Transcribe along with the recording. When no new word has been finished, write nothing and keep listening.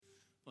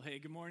Well, hey,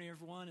 good morning,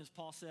 everyone. As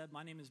Paul said,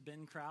 my name is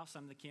Ben Krause.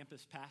 I'm the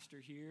campus pastor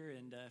here,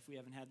 and if we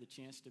haven't had the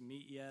chance to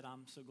meet yet,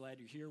 I'm so glad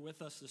you're here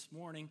with us this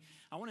morning.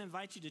 I want to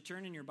invite you to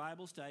turn in your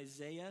Bibles to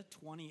Isaiah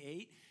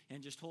 28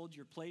 and just hold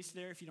your place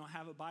there. If you don't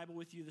have a Bible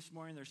with you this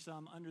morning, there's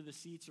some under the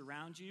seats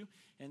around you,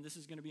 and this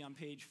is going to be on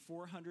page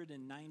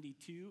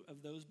 492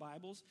 of those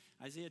Bibles.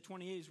 Isaiah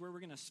 28 is where we're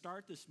going to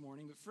start this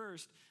morning, but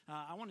first,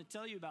 I want to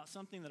tell you about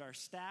something that our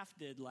staff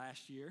did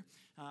last year.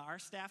 Our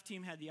staff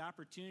team had the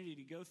opportunity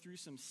to go through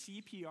some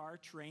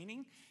CPR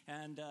training,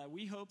 and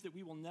we hope that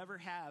we will never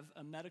have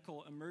a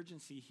medical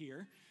emergency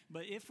here,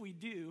 but if we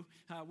do,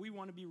 we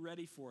want to be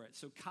ready for it.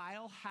 So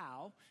Kyle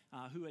Howe,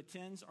 who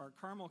attends our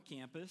Carmel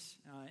campus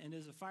and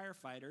is a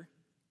firefighter,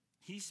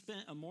 he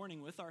spent a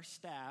morning with our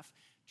staff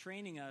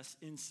training us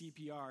in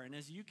CPR. And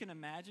as you can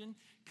imagine,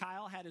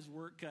 Kyle had his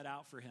work cut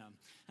out for him.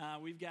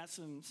 We've got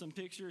some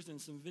pictures and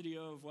some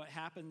video of what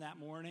happened that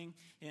morning.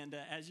 And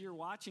as you're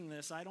watching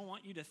this, I don't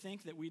want you to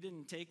think that we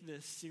didn't take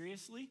this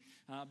seriously,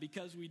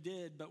 because we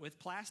did. But with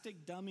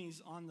plastic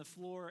dummies on the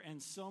floor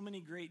and so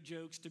many great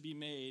jokes to be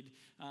made,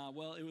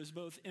 well, it was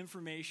both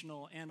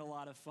informational and a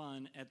lot of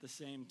fun at the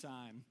same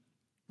time.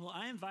 Well,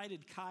 I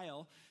invited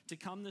Kyle to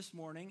come this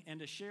morning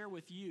and to share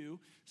with you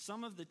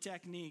some of the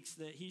techniques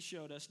that he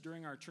showed us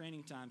during our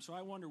training time. So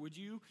I wonder, would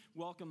you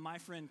welcome my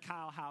friend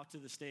Kyle Howe to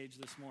the stage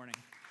this morning?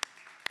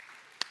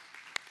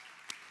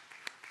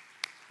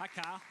 Hi,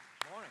 Kyle.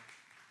 Morning.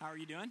 How are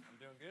you doing? I'm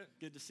doing good.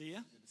 Good to see you.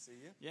 Good to see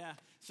you. Yeah.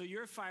 So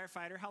you're a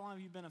firefighter. How long have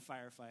you been a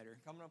firefighter?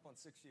 Coming up on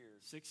 6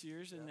 years. 6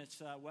 years, and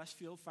it's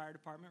Westfield Fire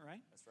Department,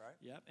 right? That's right.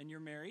 Yep. And you're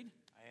married?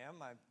 I am.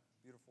 My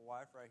beautiful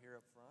wife right here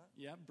up front.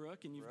 Yep,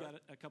 Brooke, and you've got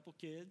a couple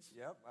kids.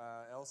 Yep,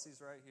 Elsie's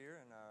right here,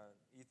 and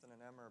Ethan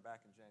and Emma are back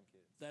in Gen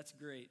Kids. That's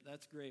great.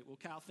 That's great. Well,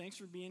 Kyle, thanks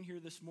for being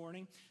here this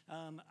morning.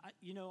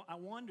 I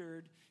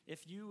wondered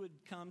if you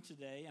would come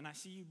today, and I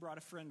see you brought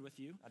a friend with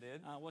you. I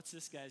did. What's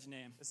this guy's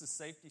name? This is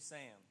Safety Sam.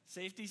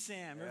 Safety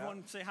Sam. Yep.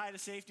 Everyone say hi to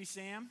Safety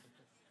Sam.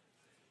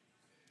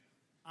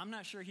 I'm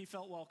not sure he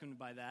felt welcomed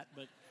by that,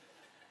 but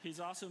he's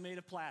also made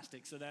of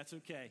plastic, so that's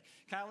okay.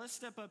 Kyle, let's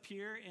step up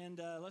here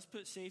and let's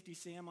put Safety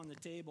Sam on the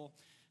table.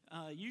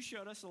 You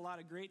showed us a lot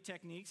of great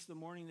techniques the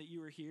morning that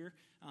you were here.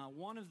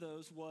 One of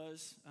those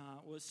was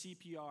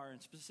CPR,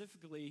 and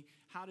specifically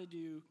how to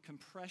do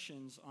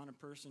compressions on a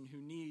person who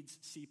needs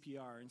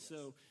CPR. And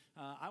so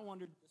I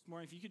wondered this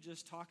morning if you could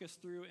just talk us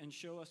through and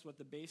show us what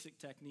the basic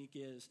technique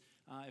is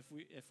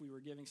if we were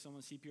giving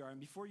someone CPR. And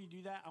before you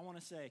do that, I want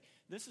to say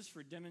this is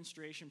for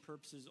demonstration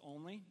purposes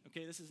only.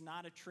 Okay, this is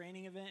not a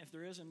training event. If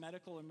there is a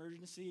medical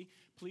emergency,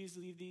 please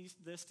leave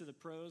this to the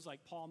pros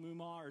like Paul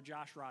Mumau or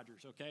Josh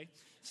Rogers. Okay,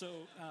 so.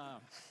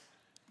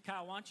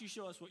 Kyle, why don't you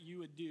show us what you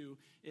would do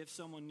if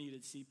someone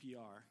needed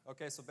CPR?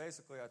 Okay, so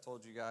basically I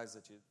told you guys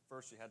that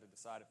first you had to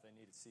decide if they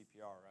needed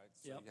CPR, right?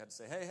 So Yep. You had to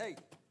say, hey,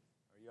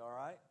 are you all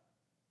right?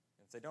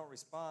 And if they don't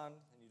respond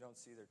and you don't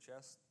see their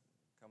chest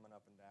coming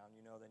up and down,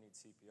 you know they need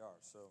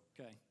CPR. So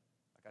Okay.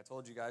 like I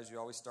told you guys, you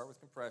always start with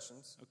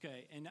compressions.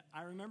 Okay, and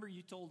I remember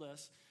you told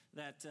us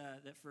that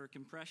for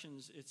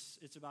compressions,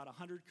 it's about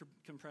 100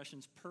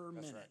 compressions per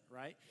That's minute,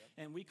 right? Yep.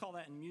 And we call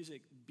that in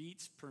music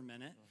beats per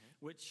minute,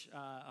 which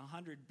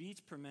 100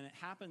 beats per minute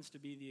happens to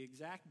be the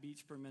exact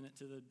beats per minute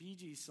to the Bee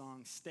Gees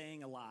song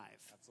 "Staying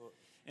Alive." Absolutely.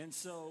 And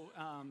so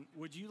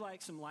would you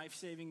like some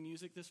life-saving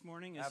music this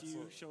morning as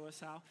Absolutely. you show us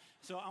how?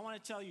 So I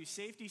want to tell you,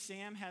 Safety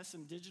Sam has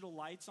some digital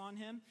lights on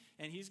him,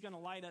 and he's going to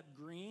light up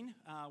green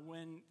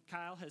when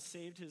Kyle has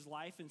saved his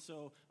life. And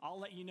so I'll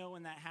let you know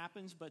when that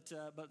happens. But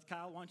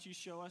Kyle, why don't you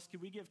show us?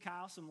 Could we give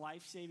Kyle some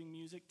life-saving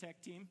music, tech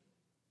team?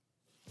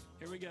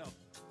 Here we go.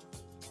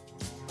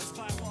 Let's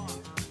clap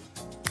along.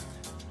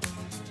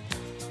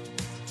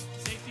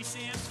 Safety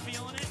Sam's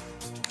feeling it.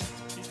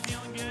 He's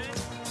feeling good.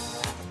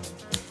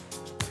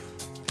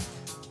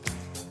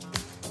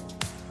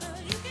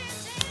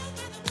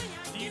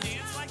 Do you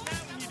dance like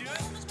that when you do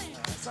it?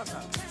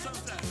 Sometimes.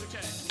 Sometimes,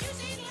 okay.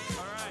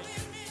 All right.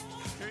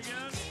 Here he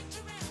goes.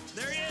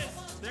 There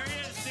he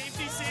is.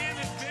 Safety Sam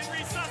has been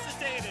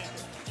resuscitated.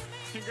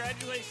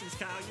 Congratulations,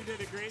 Kyle. You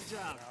did a great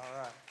job.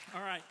 All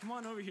right, come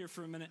on over here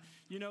for a minute.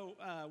 You know,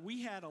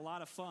 we had a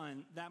lot of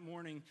fun that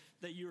morning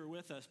that you were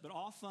with us, but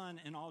all fun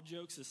and all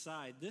jokes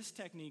aside, this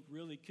technique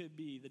really could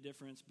be the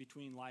difference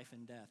between life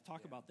and death.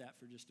 Talk about that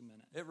for just a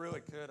minute. It really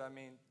could. I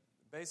mean,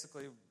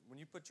 basically, when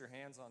you put your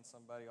hands on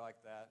somebody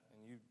like that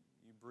and you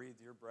breathe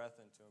your breath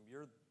into them,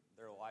 you're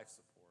their life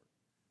support.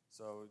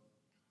 So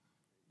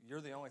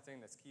you're the only thing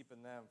that's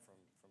keeping them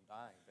from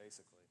dying,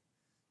 basically.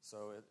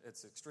 So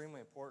it's extremely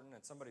important,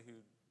 and somebody who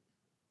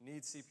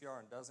needs CPR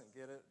and doesn't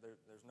get it,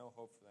 there's no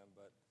hope for them.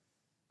 But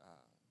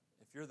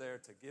if you're there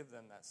to give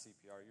them that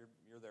CPR,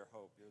 you're their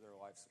hope, you're their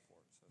life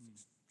support. So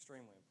it's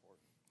extremely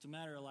important. It's a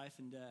matter of life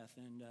and death.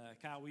 And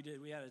Kyle,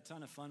 we had a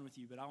ton of fun with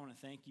you, but I want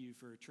to thank you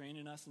for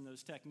training us in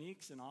those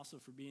techniques and also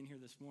for being here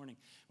this morning.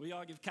 Will you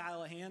all give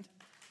Kyle a hand?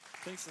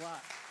 Thanks a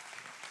lot.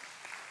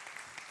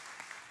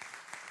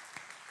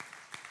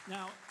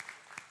 Now,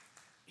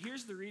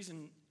 here's the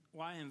reason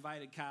why I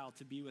invited Kyle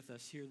to be with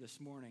us here this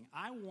morning.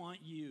 I want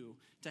you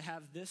to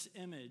have this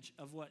image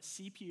of what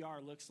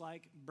CPR looks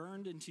like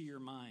burned into your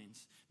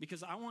minds,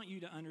 because I want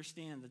you to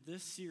understand that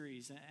this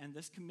series and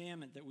this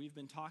commandment that we've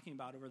been talking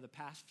about over the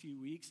past few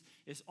weeks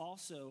is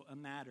also a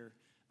matter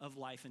of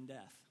life and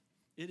death.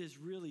 It is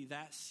really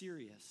that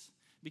serious.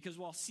 Because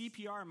while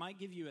CPR might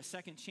give you a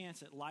second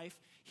chance at life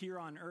here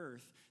on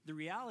earth, the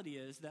reality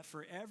is that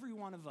for every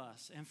one of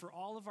us and for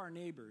all of our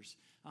neighbors,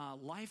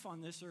 life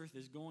on this earth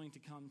is going to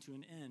come to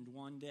an end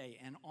one day.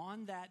 And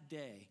on that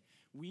day,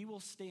 we will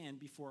stand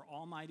before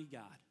Almighty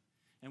God,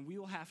 and we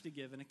will have to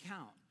give an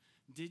account.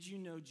 Did you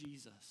know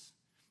Jesus?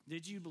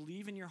 Did you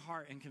believe in your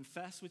heart and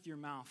confess with your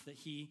mouth that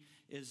he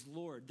is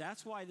Lord?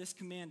 That's why this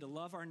command to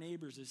love our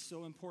neighbors is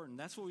so important.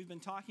 That's what we've been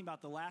talking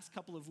about the last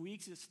couple of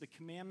weeks. It's the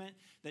commandment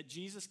that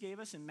Jesus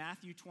gave us in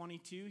Matthew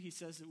 22. He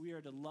says that we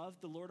are to love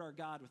the Lord our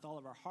God with all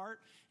of our heart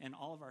and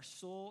all of our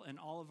soul and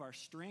all of our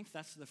strength.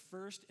 That's the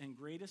first and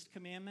greatest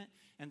commandment.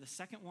 And the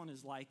second one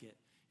is like it.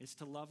 It's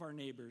to love our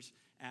neighbors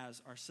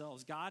as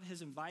ourselves. God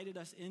has invited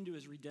us into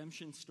his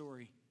redemption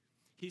story.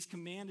 He's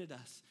commanded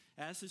us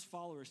as his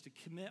followers to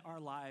commit our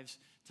lives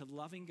to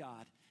loving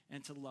God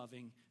and to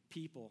loving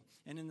people.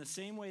 And in the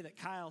same way that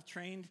Kyle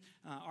trained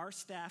our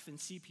staff in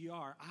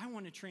CPR, I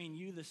want to train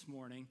you this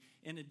morning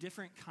in a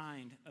different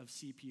kind of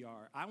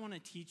CPR. I want to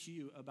teach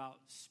you about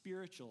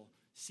spiritual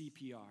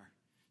CPR.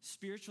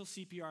 Spiritual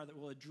CPR that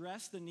will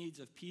address the needs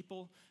of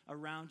people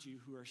around you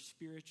who are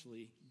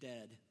spiritually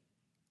dead.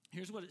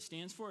 Here's what it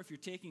stands for. If you're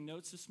taking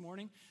notes this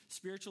morning,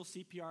 spiritual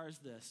CPR is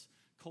this: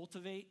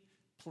 cultivate,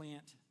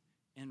 plant,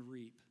 and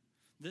reap.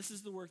 This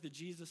is the work that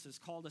Jesus has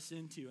called us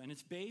into, and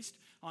it's based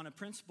on a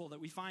principle that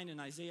we find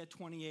in Isaiah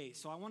 28.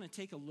 So I want to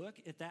take a look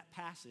at that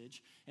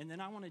passage, and then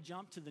I want to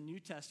jump to the New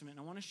Testament,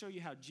 and I want to show you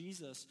how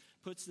Jesus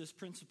puts this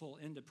principle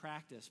into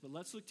practice. But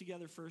let's look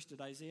together first at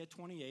Isaiah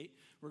 28.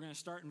 We're going to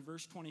start in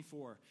verse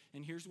 24,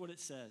 and here's what it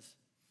says.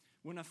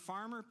 When a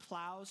farmer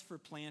plows for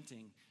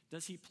planting,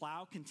 does he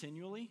plow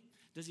continually?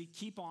 Does he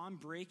keep on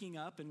breaking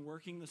up and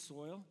working the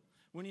soil?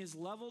 When he has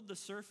leveled the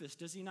surface,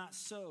 does he not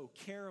sow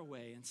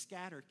caraway and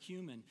scatter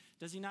cumin?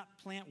 Does he not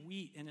plant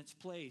wheat in its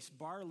place,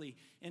 barley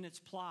in its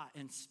plot,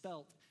 and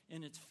spelt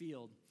in its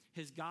field?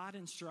 His God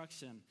instructs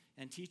him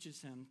and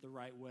teaches him the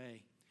right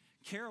way.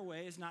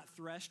 Caraway is not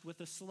threshed with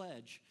a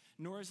sledge,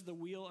 nor is the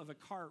wheel of a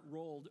cart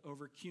rolled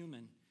over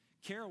cumin.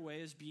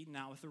 Caraway is beaten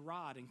out with a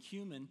rod, and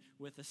cumin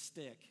with a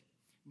stick.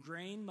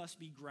 Grain must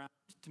be ground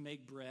to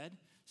make bread,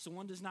 so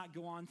one does not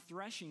go on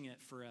threshing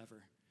it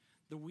forever.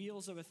 The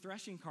wheels of a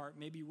threshing cart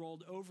may be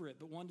rolled over it,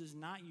 but one does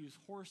not use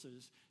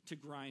horses to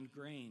grind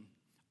grain.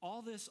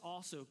 All this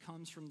also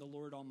comes from the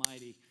Lord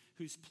Almighty,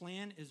 whose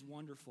plan is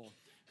wonderful,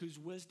 whose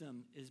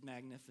wisdom is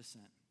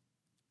magnificent.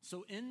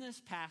 So in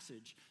this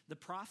passage, the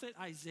prophet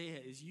Isaiah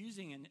is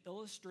using an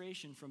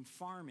illustration from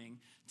farming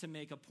to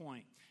make a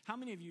point. How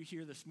many of you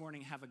here this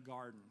morning have a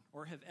garden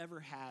or have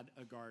ever had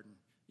a garden?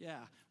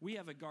 Yeah, we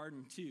have a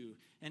garden too.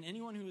 And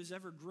anyone who has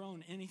ever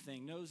grown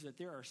anything knows that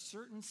there are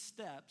certain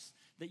steps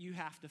that you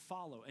have to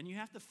follow. And you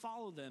have to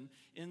follow them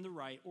in the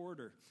right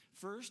order.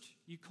 First,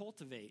 you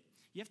cultivate.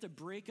 You have to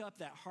break up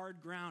that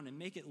hard ground and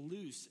make it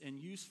loose and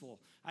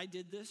useful. I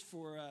did this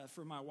for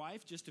my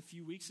wife just a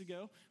few weeks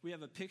ago. We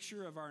have a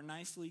picture of our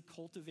nicely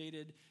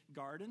cultivated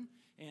garden.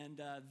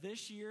 And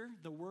this year,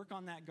 the work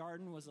on that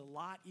garden was a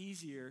lot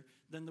easier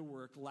than the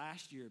work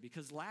last year.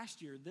 Because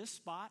last year, this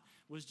spot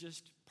was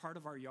just part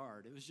of our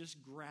yard. It was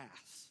just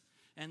grass.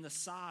 And the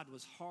sod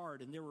was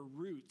hard, and there were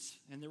roots,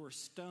 and there were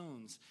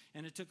stones.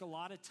 And it took a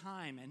lot of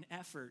time and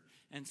effort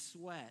and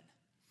sweat.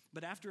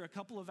 But after a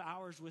couple of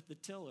hours with the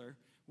tiller,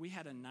 we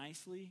had a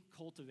nicely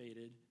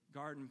cultivated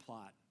garden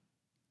plot.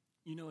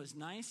 You know, as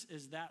nice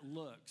as that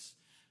looks,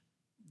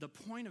 the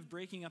point of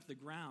breaking up the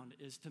ground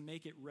is to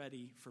make it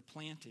ready for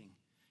planting.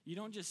 You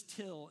don't just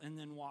till and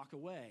then walk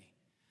away.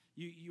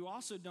 You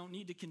also don't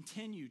need to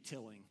continue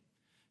tilling.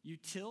 You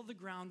till the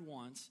ground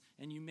once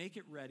and you make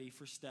it ready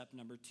for step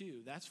number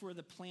 2. That's where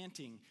the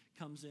planting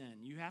comes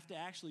in. You have to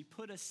actually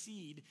put a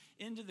seed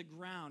into the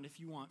ground if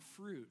you want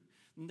fruit.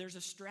 And there's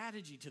a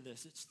strategy to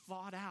this. It's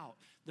thought out.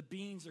 The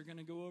beans are going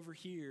to go over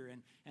here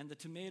and the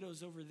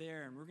tomatoes over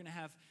there, and we're going to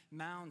have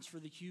mounds for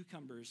the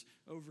cucumbers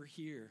over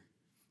here.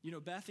 You know,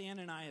 Beth Ann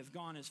and I have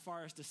gone as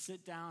far as to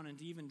sit down and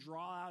to even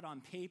draw out on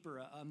paper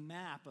a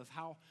map of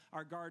how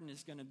our garden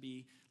is going to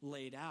be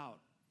laid out.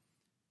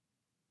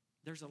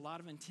 There's a lot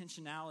of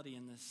intentionality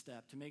in this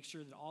step to make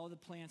sure that all of the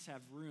plants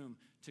have room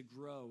to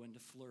grow and to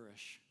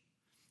flourish.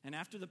 And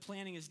after the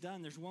planting is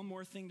done, there's one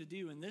more thing to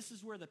do, and this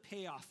is where the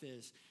payoff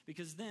is.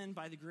 Because then,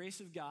 by the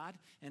grace of God,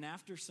 and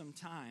after some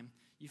time,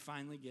 you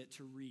finally get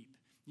to reap.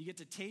 You get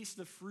to taste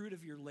the fruit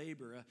of your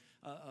labor,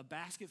 a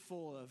basket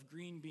full of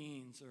green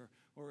beans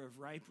or of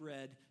ripe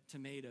red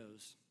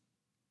tomatoes.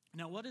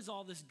 Now, what does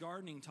all this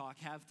gardening talk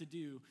have to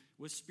do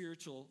with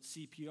spiritual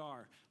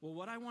CPR? Well,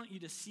 what I want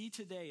you to see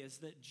today is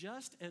that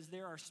just as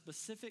there are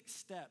specific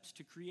steps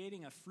to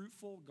creating a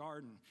fruitful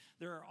garden,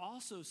 there are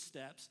also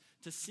steps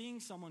to seeing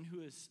someone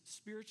who is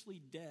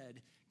spiritually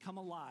dead come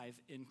alive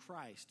in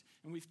Christ.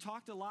 And we've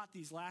talked a lot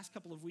these last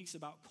couple of weeks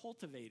about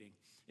cultivating.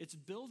 It's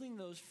building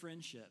those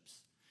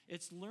friendships.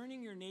 It's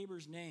learning your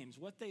neighbors' names,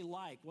 what they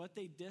like, what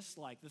they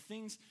dislike, the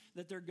things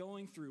that they're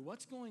going through,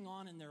 what's going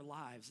on in their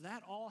lives.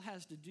 That all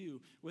has to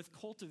do with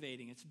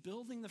cultivating. It's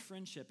building the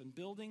friendship and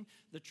building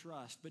the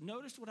trust. But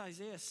notice what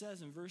Isaiah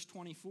says in verse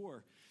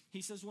 24.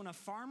 He says, when a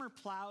farmer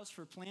plows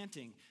for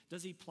planting,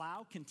 does he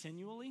plow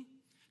continually?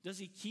 Does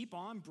he keep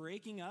on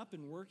breaking up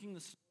and working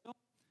the soil?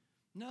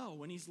 No,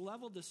 when he's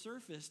leveled the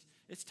surface,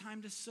 it's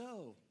time to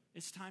sow.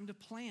 It's time to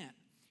plant.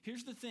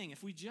 Here's the thing.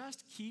 If we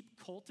just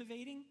keep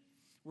cultivating,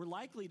 we're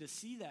likely to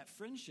see that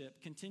friendship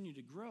continue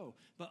to grow.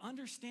 But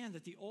understand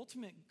that the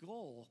ultimate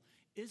goal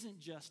isn't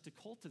just to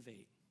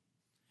cultivate.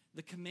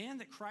 The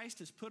command that Christ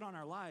has put on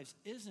our lives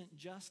isn't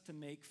just to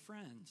make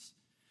friends.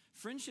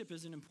 Friendship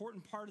is an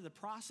important part of the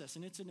process,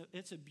 and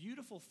it's a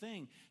beautiful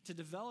thing to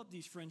develop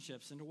these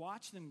friendships and to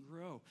watch them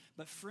grow.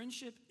 But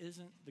friendship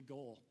isn't the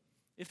goal.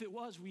 If it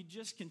was, we'd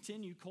just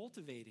continue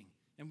cultivating,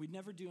 and we'd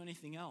never do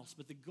anything else.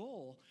 But the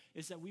goal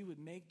is that we would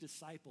make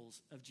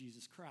disciples of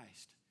Jesus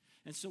Christ.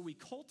 And so we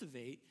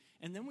cultivate,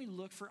 and then we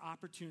look for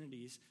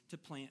opportunities to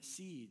plant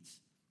seeds.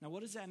 Now,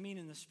 what does that mean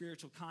in the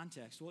spiritual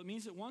context? Well, it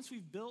means that once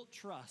we've built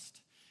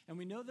trust, and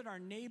we know that our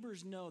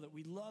neighbors know that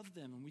we love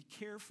them and we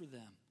care for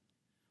them,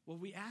 well,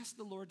 we ask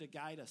the Lord to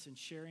guide us in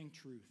sharing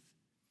truth.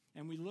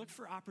 And we look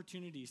for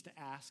opportunities to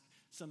ask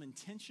some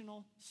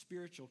intentional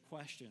spiritual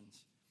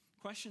questions.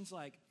 Questions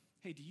like,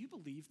 hey, do you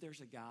believe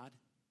there's a God?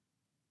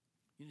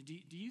 Do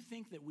you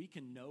think that we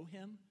can know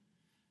him?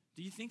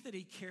 Do you think that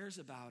he cares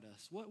about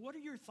us? What are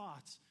your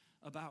thoughts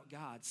about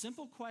God?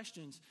 Simple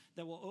questions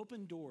that will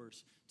open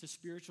doors to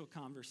spiritual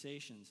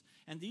conversations.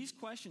 And these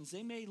questions,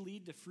 they may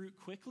lead to fruit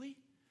quickly,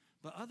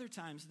 but other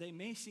times they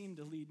may seem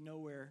to lead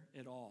nowhere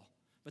at all.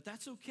 But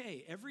that's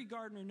okay. Every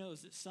gardener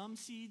knows that some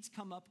seeds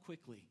come up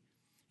quickly,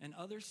 and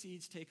other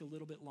seeds take a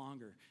little bit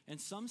longer, and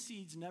some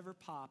seeds never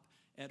pop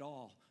at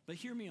all. But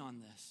hear me on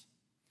this.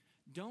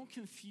 Don't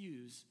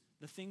confuse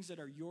the things that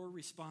are your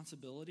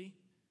responsibility,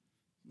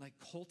 like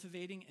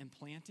cultivating and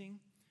planting,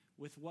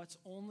 with what's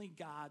only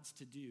God's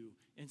to do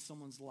in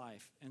someone's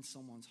life and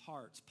someone's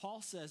hearts.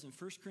 Paul says in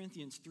 1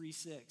 Corinthians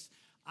 3:6,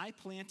 I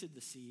planted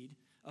the seed,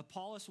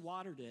 Apollos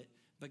watered it,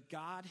 but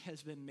God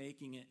has been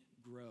making it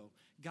grow.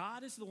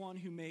 God is the one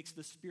who makes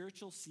the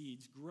spiritual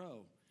seeds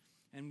grow.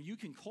 And you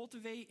can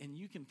cultivate and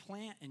you can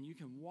plant and you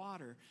can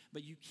water,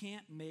 but you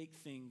can't make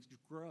things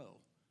grow.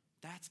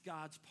 That's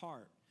God's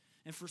part.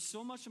 And for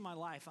so much of my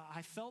life,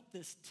 I felt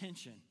this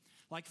tension.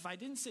 Like if I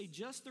didn't say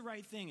just the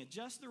right thing at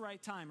just the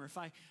right time, or if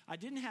I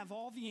didn't have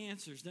all the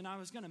answers, then I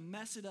was going to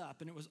mess it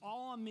up. And it was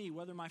all on me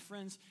whether my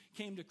friends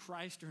came to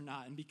Christ or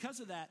not. And because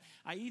of that,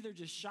 I either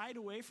just shied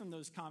away from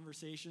those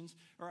conversations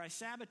or I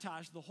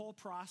sabotaged the whole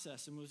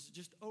process and was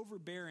just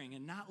overbearing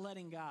and not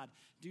letting God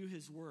do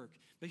his work.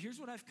 But here's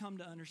what I've come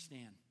to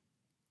understand.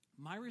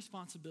 My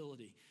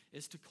responsibility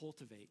is to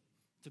cultivate,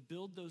 to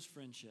build those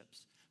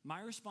friendships.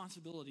 My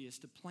responsibility is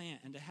to plant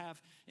and to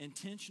have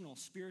intentional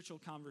spiritual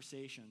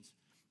conversations.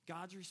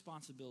 God's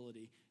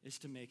responsibility is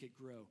to make it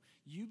grow.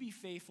 You be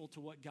faithful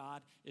to what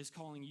God is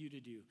calling you to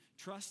do.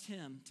 Trust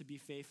him to be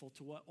faithful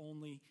to what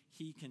only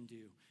he can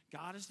do.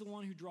 God is the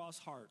one who draws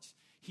hearts.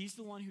 He's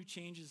the one who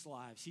changes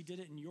lives. He did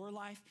it in your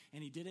life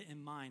and he did it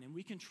in mine. And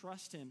we can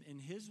trust him in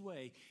his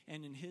way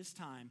and in his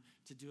time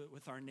to do it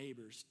with our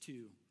neighbors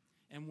too.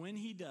 And when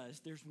he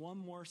does, there's one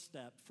more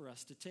step for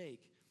us to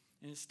take,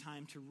 and it's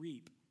time to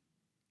reap.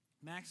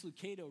 Max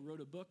Lucado wrote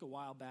a book a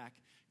while back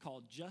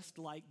called Just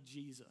Like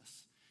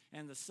Jesus.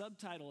 And the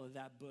subtitle of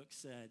that book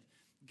said,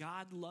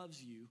 God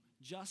loves you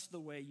just the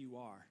way you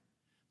are,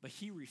 but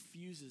he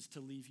refuses to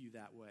leave you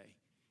that way.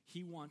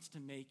 He wants to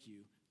make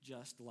you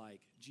just like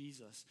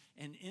Jesus.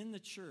 And in the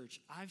church,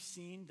 I've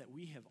seen that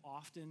we have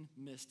often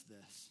missed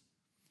this.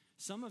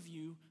 Some of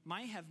you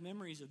might have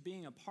memories of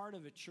being a part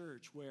of a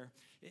church where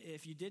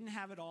if you didn't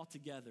have it all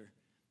together,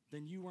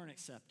 then you weren't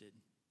accepted.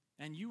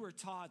 And you were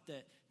taught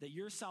that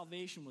your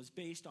salvation was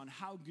based on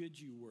how good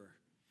you were.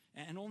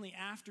 And only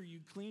after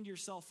you cleaned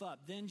yourself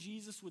up, then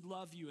Jesus would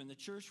love you and the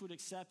church would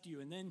accept you,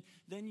 and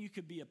then you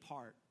could be a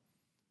part.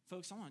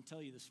 Folks, I want to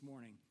tell you this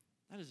morning,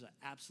 that is an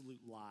absolute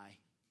lie.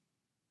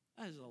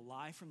 That is a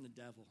lie from the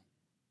devil.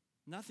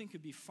 Nothing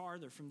could be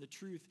farther from the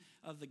truth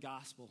of the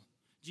gospel.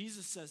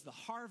 Jesus says the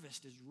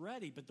harvest is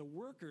ready, but the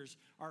workers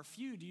are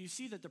few. Do you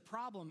see that the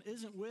problem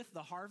isn't with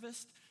the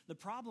harvest? The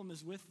problem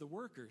is with the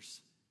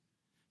workers.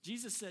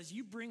 Jesus says,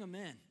 you bring them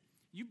in.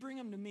 You bring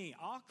them to me.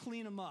 I'll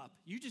clean them up.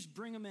 You just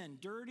bring them in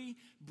dirty,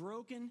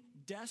 broken,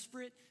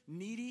 desperate,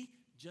 needy,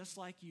 just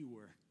like you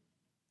were.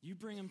 You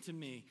bring them to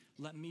me.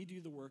 Let me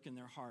do the work in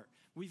their heart.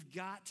 We've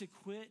got to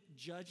quit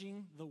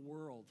judging the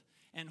world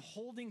and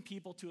holding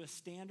people to a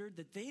standard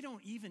that they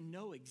don't even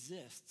know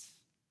exists.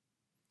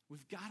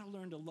 We've got to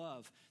learn to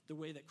love the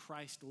way that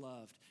Christ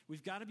loved.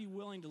 We've got to be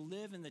willing to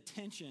live in the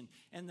tension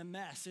and the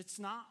mess. It's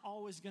not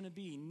always going to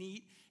be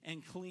neat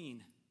and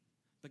clean,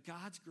 but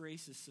God's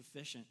grace is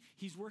sufficient.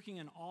 He's working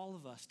in all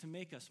of us to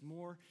make us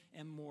more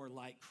and more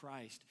like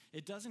Christ.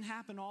 It doesn't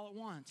happen all at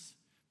once,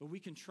 but we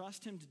can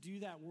trust him to do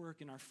that work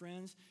in our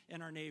friends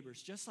and our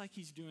neighbors, just like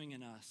he's doing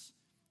in us.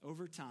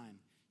 Over time,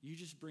 you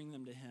just bring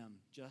them to him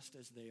just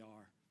as they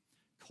are.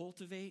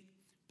 Cultivate,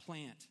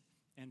 plant,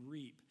 and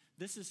reap.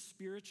 This is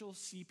spiritual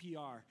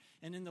CPR.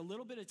 And in the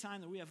little bit of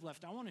time that we have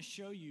left, I want to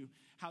show you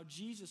how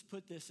Jesus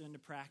put this into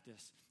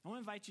practice. I want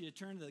to invite you to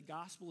turn to the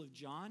Gospel of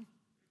John.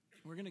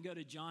 We're going to go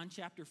to John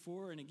chapter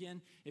 4. And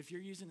again, if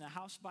you're using the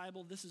House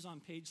Bible, this is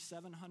on page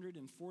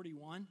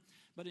 741.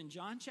 But in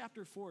John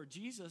chapter 4,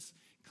 Jesus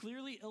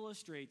clearly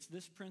illustrates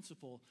this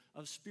principle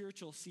of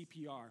spiritual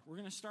CPR. We're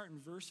going to start in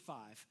verse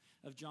 5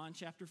 of John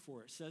chapter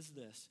 4. It says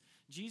this: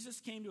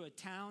 Jesus came to a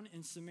town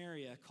in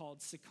Samaria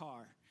called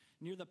Sychar,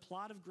 near the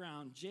plot of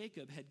ground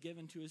Jacob had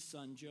given to his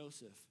son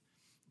Joseph.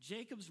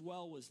 Jacob's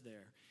well was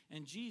there,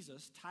 and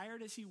Jesus,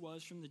 tired as he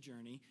was from the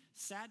journey,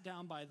 sat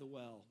down by the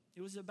well.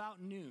 It was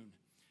about noon.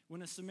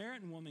 When a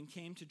Samaritan woman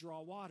came to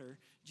draw water,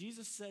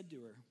 Jesus said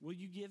to her, "Will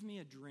you give me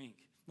a drink?"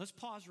 Let's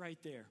pause right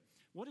there.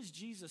 What is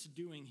Jesus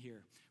doing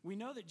here? We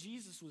know that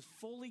Jesus was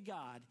fully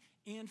God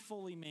and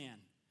fully man.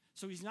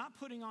 So he's not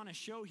putting on a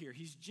show here.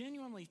 He's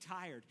genuinely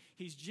tired.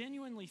 He's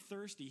genuinely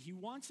thirsty. He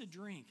wants a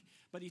drink.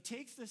 But he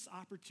takes this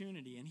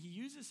opportunity and he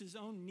uses his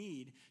own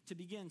need to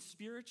begin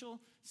spiritual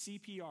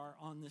CPR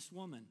on this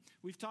woman.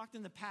 We've talked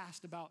in the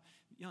past about,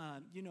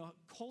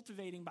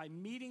 cultivating by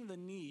meeting the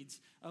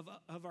needs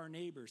of our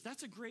neighbors.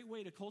 That's a great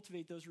way to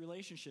cultivate those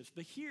relationships.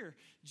 But here,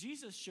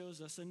 Jesus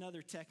shows us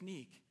another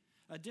technique,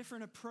 a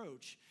different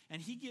approach,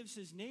 and he gives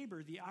his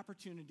neighbor the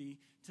opportunity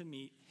to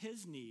meet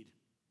his need.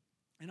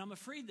 And I'm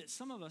afraid that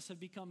some of us have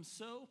become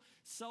so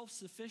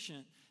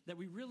self-sufficient that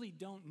we really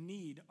don't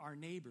need our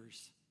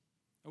neighbors.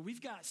 Or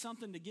we've got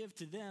something to give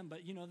to them,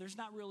 but there's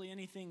not really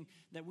anything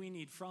that we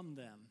need from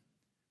them.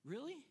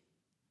 Really?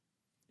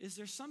 Is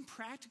there some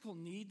practical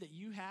need that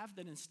you have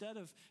that instead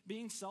of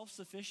being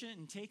self-sufficient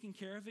and taking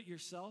care of it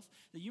yourself,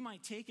 that you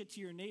might take it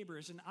to your neighbor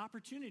as an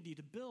opportunity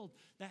to build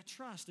that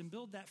trust and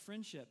build that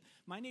friendship?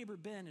 My neighbor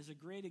Ben is a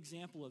great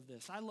example of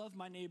this. I love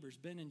my neighbors,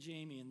 Ben and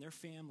Jamie, and their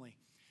family.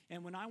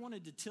 And when I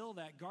wanted to till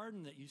that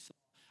garden that you saw,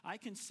 I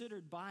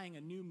considered buying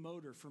a new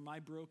motor for my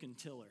broken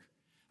tiller.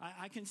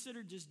 I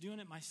considered just doing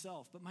it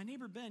myself. But my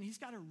neighbor Ben, he's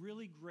got a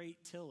really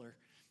great tiller,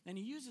 and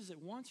he uses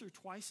it once or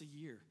twice a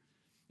year.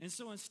 And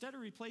so instead of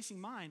replacing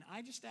mine,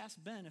 I just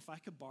asked Ben if I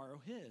could borrow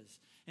his.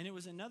 And it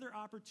was another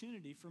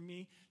opportunity for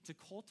me to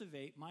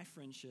cultivate my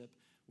friendship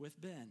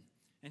with Ben.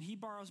 And he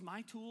borrows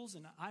my tools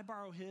and I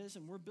borrow his,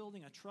 and we're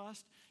building a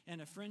trust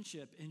and a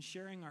friendship in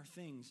sharing our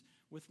things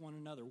with one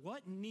another.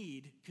 What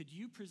need could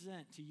you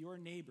present to your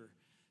neighbor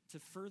to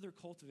further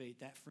cultivate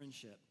that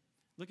friendship?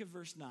 Look at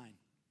verse 9.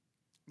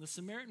 The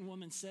Samaritan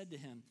woman said to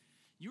him,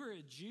 "You are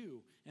a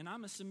Jew, and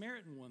I'm a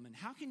Samaritan woman.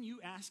 How can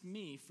you ask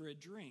me for a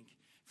drink?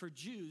 For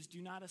Jews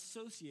do not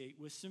associate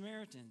with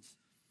Samaritans."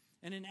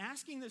 And in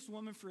asking this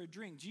woman for a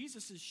drink,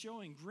 Jesus is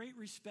showing great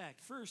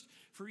respect, first,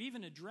 for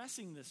even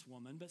addressing this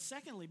woman, but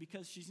secondly,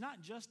 because she's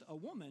not just a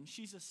woman,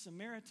 she's a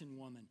Samaritan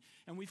woman.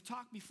 And we've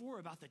talked before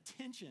about the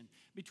tension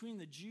between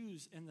the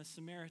Jews and the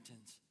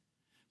Samaritans.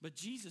 But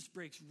Jesus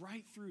breaks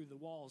right through the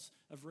walls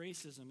of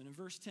racism. And in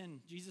verse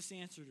 10, Jesus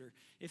answered her,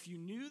 "If you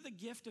knew the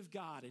gift of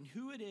God and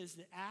who it is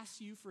that asks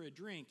you for a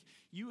drink,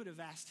 you would have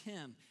asked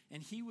him,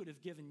 and he would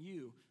have given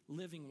you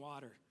living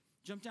water."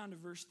 Jump down to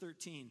verse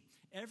 13.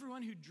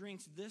 "Everyone who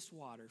drinks this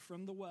water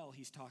from the well,"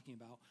 he's talking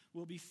about,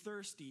 "will be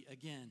thirsty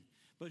again.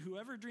 But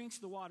whoever drinks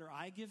the water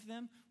I give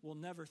them will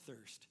never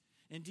thirst.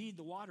 Indeed,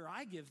 the water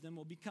I give them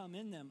will become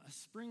in them a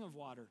spring of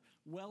water,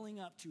 welling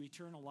up to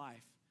eternal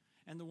life."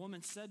 And the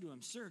woman said to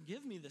him, "Sir,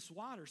 give me this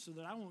water so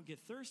that I won't get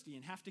thirsty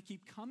and have to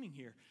keep coming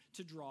here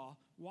to draw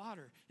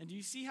water." And do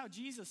you see how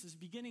Jesus is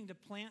beginning to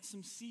plant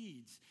some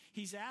seeds?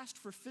 He's asked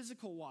for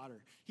physical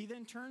water. He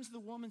then turns the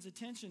woman's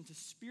attention to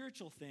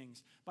spiritual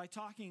things by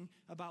talking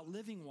about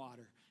living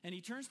water. And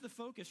he turns the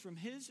focus from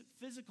his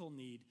physical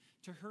need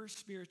to her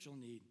spiritual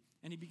need.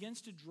 And he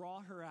begins to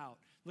draw her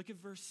out. Look at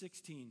verse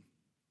 16.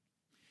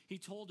 He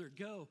told her,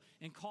 "Go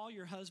and call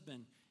your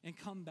husband and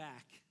come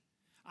back."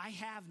 "I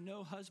have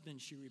no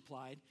husband," she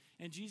replied.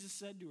 And Jesus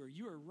said to her,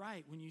 "You are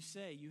right when you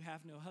say you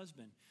have no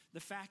husband. The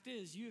fact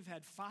is, you have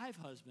had 5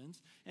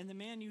 husbands, and the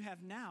man you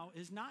have now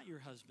is not your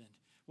husband.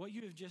 What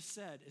you have just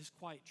said is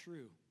quite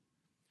true."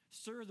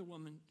 "Sir," the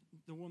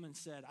woman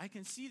said, "I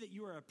can see that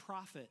you are a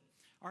prophet.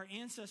 Our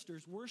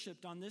ancestors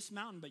worshipped on this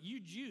mountain, but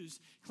you Jews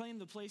claim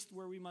the place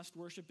where we must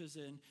worship is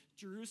in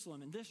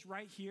Jerusalem." And this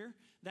right here,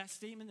 that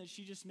statement that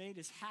she just made,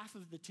 is half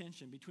of the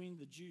tension between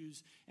the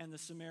Jews and the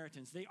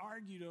Samaritans. They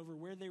argued over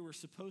where they were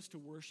supposed to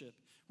worship,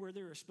 where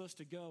they were supposed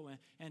to go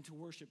and to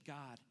worship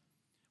God.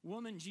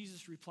 "Woman,"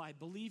 Jesus replied,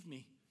 "believe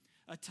me,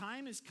 A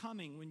time is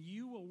coming when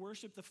you will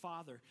worship the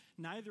Father,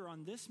 neither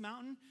on this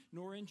mountain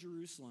nor in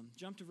Jerusalem.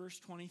 Jump to verse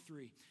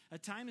 23. A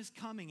time is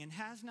coming and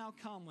has now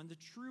come when the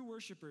true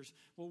worshipers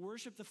will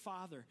worship the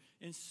Father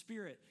in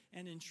spirit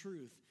and in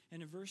truth.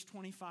 And in verse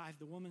 25,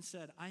 the woman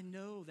said, I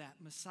know that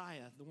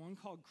Messiah, the one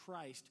called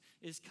Christ,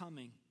 is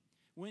coming.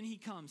 When he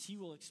comes, he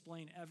will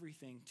explain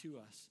everything to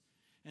us.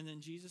 And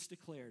then Jesus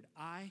declared,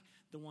 I,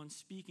 the one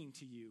speaking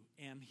to you,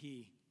 am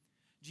he.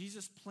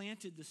 Jesus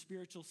planted the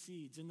spiritual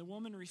seeds, and the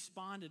woman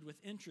responded with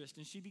interest,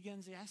 and she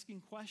begins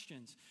asking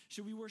questions.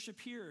 Should we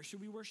worship here or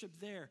should we worship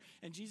there?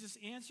 And Jesus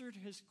answered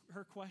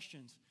her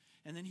questions,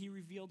 and then he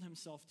revealed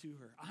himself to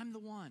her. I'm the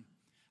one.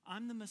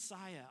 I'm the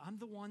Messiah. I'm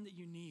the one that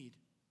you need.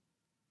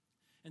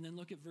 And then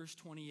look at verse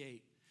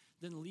 28.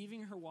 Then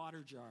leaving her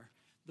water jar,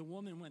 the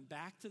woman went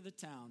back to the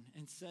town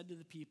and said to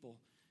the people,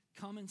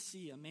 come and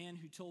see a man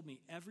who told me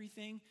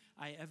everything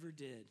I ever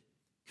did.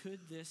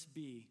 Could this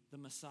be the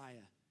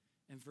Messiah?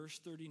 And verse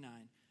 39,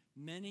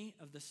 many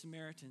of the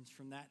Samaritans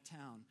from that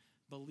town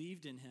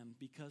believed in him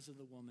because of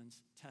the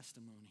woman's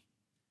testimony.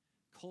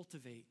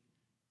 Cultivate,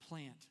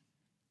 plant,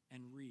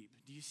 and reap.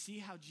 Do you see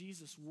how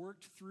Jesus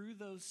worked through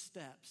those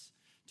steps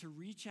to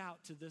reach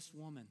out to this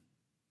woman?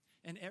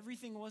 And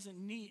everything wasn't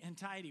neat and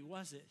tidy,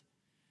 was it?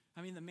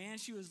 I mean, the man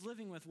she was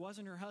living with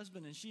wasn't her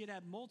husband, and she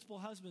had multiple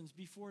husbands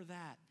before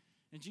that.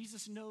 And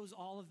Jesus knows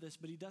all of this,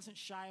 but he doesn't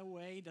shy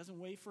away. He doesn't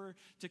wait for her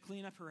to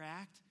clean up her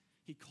act.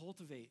 He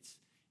cultivates,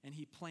 and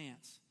he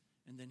plants,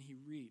 and then he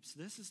reaps.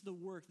 This is the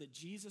work that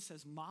Jesus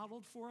has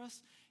modeled for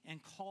us and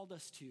called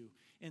us to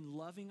in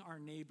loving our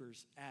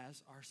neighbors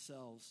as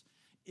ourselves.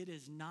 It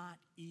is not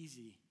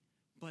easy,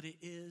 but it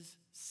is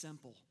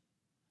simple.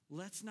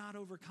 Let's not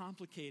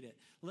overcomplicate it.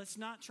 Let's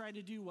not try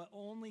to do what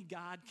only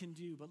God can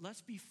do, but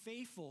let's be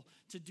faithful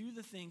to do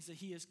the things that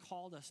he has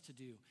called us to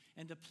do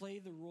and to play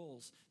the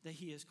roles that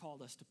he has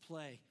called us to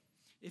play.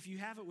 If you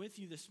have it with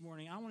you this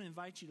morning, I want to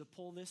invite you to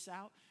pull this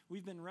out.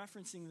 We've been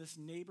referencing this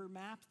neighbor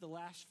map the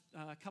last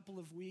couple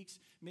of weeks.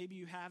 Maybe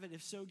you have it.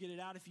 If so, get it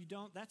out. If you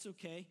don't, that's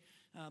okay.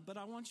 But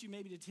I want you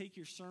maybe to take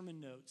your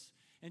sermon notes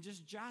and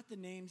just jot the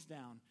names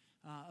down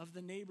of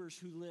the neighbors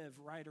who live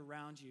right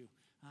around you.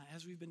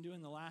 As we've been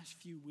doing the last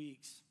few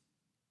weeks,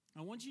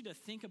 I want you to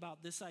think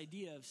about this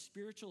idea of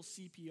spiritual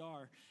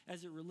CPR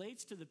as it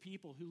relates to the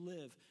people who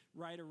live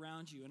right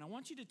around you. And I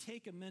want you to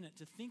take a minute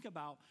to think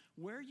about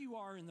where you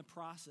are in the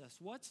process.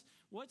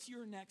 What's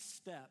your next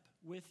step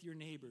with your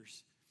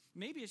neighbors?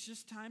 Maybe it's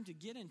just time to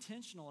get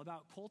intentional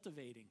about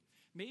cultivating.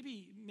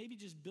 Maybe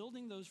just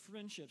building those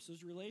friendships,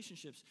 those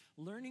relationships.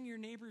 Learning your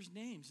neighbors'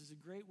 names is a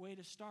great way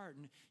to start.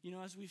 And,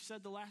 as we've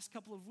said the last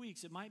couple of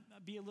weeks, it might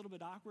be a little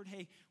bit awkward.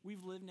 Hey,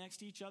 we've lived next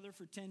to each other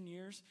for 10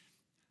 years.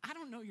 I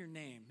don't know your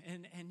name.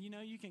 And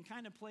you can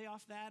kind of play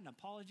off that and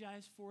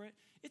apologize for it.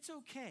 It's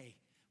okay.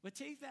 But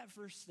take that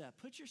first step.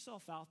 Put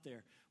yourself out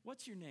there.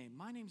 What's your name?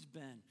 My name's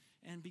Ben.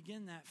 And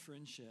begin that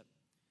friendship.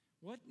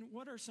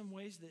 What are some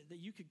ways that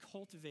you could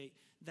cultivate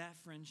that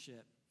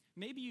friendship?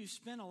 Maybe you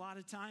spent a lot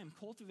of time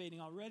cultivating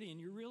already and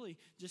you're really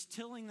just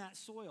tilling that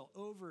soil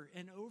over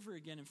and over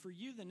again. And for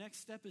you, the next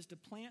step is to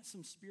plant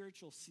some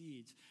spiritual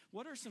seeds.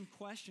 What are some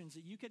questions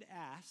that you could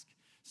ask,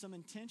 some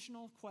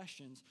intentional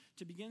questions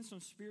to begin some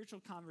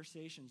spiritual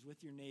conversations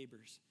with your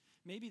neighbors?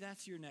 Maybe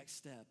that's your next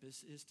step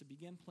is to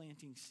begin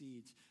planting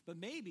seeds. But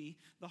maybe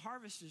the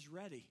harvest is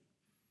ready.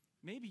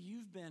 Maybe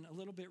you've been a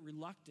little bit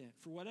reluctant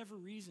for whatever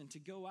reason to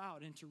go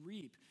out and to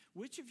reap.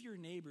 Which of your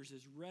neighbors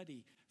is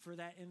ready for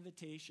that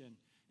invitation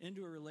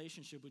into a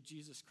relationship with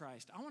Jesus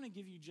Christ? I want to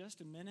give you just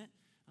a minute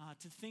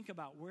to think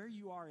about where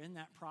you are in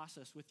that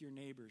process with your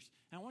neighbors.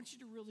 And I want you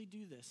to really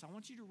do this. I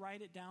want you to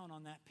write it down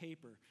on that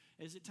paper.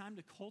 Is it time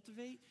to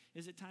cultivate?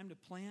 Is it time to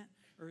plant?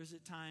 Or is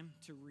it time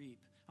to reap?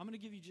 I'm going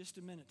to give you just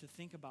a minute to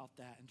think about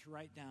that and to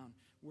write down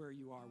where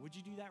you are. Would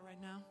you do that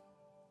right now?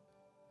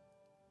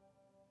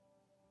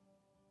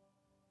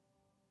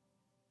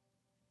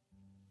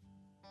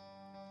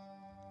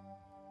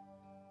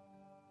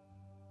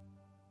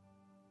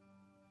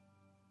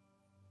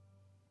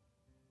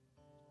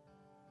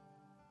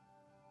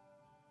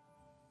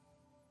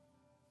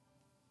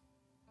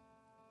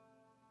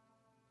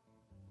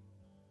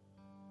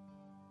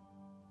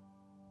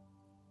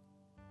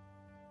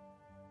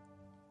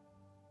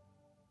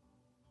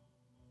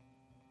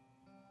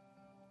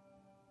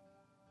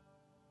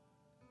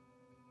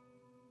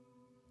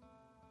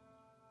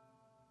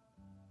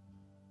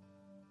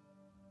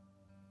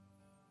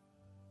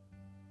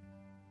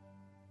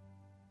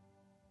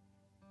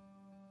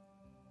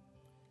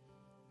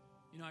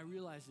 I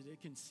realize that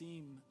it can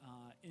seem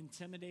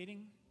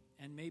intimidating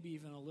and maybe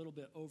even a little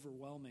bit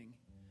overwhelming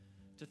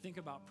to think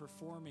about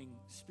performing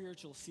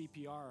spiritual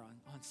CPR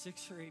on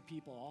 6 or 8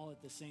 people all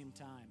at the same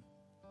time.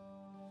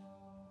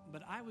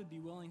 But I would be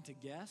willing to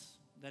guess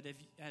that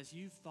as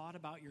you've thought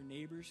about your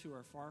neighbors who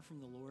are far from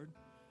the Lord,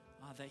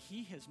 that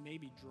he has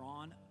maybe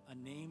drawn a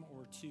name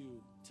or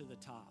two to the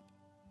top.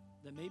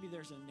 That maybe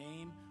there's a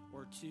name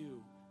or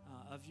two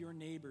of your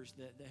neighbors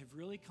that have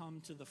really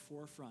come to the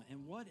forefront.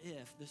 And what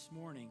if this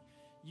morning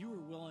you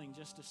were willing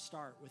just to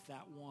start with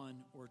that one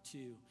or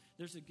two.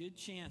 There's a good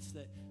chance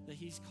that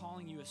he's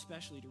calling you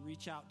especially to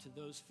reach out to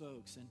those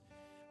folks. And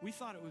we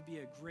thought it would be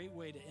a great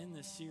way to end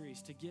this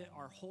series to get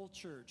our whole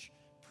church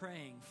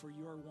praying for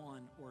your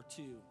one or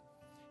two.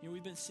 You know,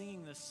 we've been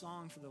singing this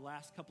song for the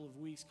last couple of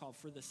weeks called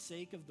For the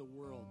Sake of the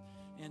World.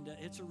 And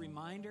it's a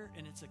reminder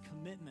and it's a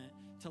commitment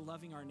to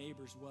loving our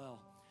neighbors well.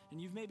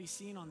 And you've maybe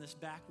seen on this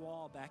back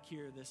wall back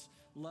here, this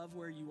Love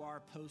Where You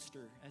Are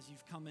poster as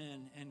you've come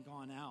in and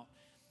gone out.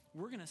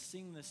 We're going to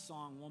sing this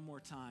song one more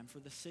time. For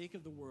the sake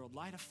of the world,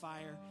 light a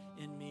fire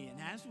in me. And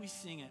as we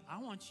sing it, I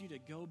want you to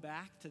go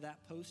back to that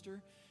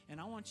poster and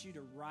I want you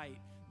to write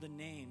the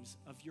names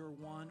of your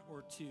one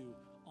or two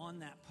on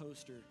that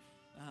poster.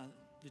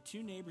 The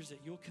two neighbors that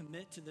you'll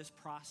commit to this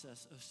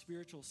process of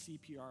spiritual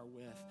CPR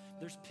with.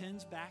 There's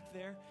pins back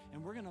there,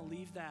 and we're going to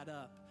leave that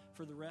up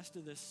for the rest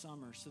of this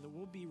summer so that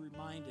we'll be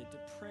reminded to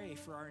pray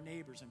for our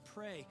neighbors and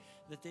pray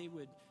that they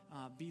would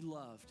be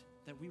loved,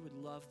 that we would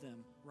love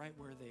them right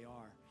where they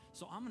are.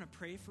 So I'm going to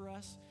pray for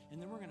us, and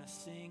then we're going to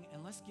sing,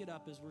 and let's get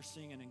up as we're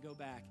singing and go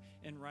back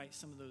and write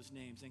some of those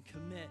names and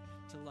commit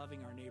to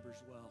loving our neighbors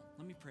well.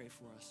 Let me pray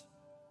for us.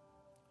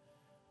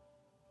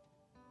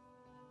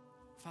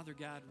 Father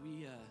God,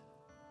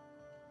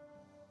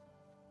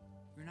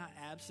 we're not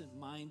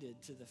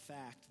absent-minded to the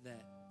fact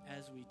that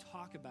as we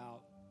talk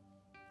about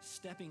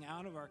stepping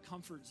out of our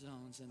comfort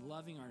zones and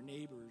loving our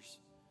neighbors,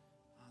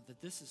 that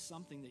this is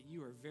something that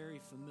you are very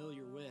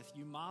familiar with.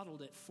 You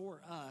modeled it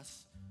for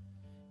us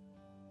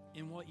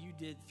in what you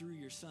did through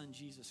your Son,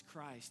 Jesus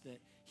Christ, that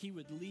he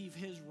would leave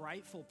his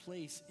rightful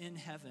place in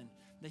heaven,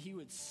 that he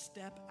would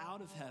step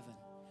out of heaven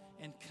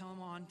and come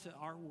on to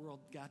our world,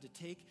 God, to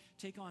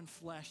take on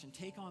flesh and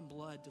take on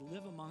blood, to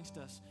live amongst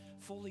us,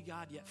 fully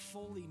God, yet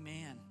fully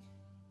man.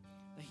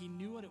 That he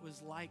knew what it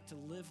was like to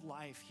live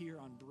life here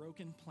on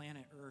broken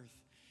planet Earth.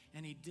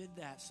 And he did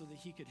that so that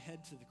he could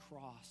head to the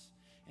cross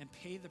and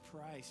pay the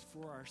price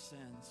for our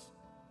sins.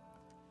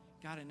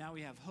 God, and now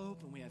we have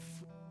hope and we have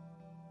freedom.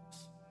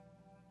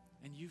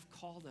 And you've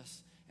called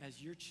us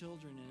as your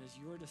children and as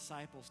your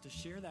disciples to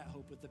share that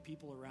hope with the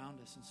people around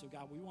us. And so,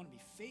 God, we want to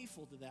be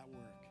faithful to that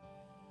work.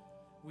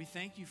 We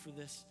thank you for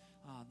this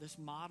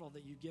model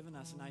that you've given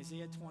us in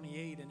Isaiah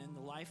 28 and in the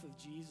life of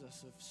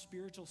Jesus of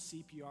spiritual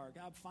CPR.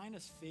 God, find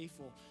us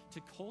faithful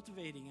to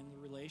cultivating in the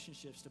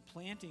relationships, to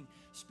planting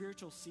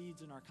spiritual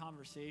seeds in our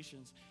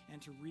conversations,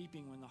 and to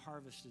reaping when the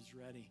harvest is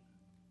ready.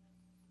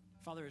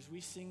 Father, as we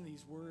sing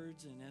these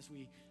words and as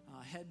we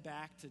head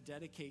back to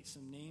dedicate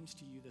some names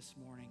to you this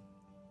morning,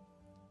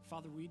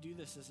 Father, we do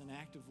this as an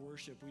act of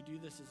worship. We do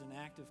this as an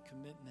act of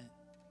commitment.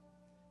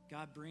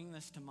 God, bring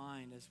this to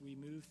mind as we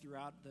move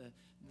throughout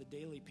the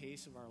daily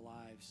pace of our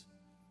lives.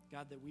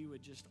 God, that we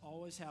would just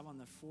always have on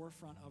the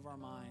forefront of our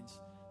minds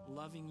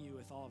loving you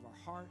with all of our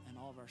heart and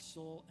all of our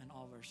soul and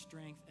all of our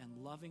strength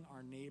and loving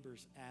our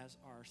neighbors as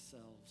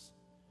ourselves.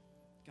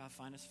 God,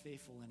 find us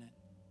faithful in it.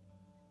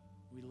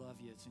 We love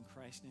you. It's in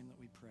Christ's name that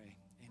we pray.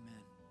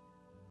 Amen.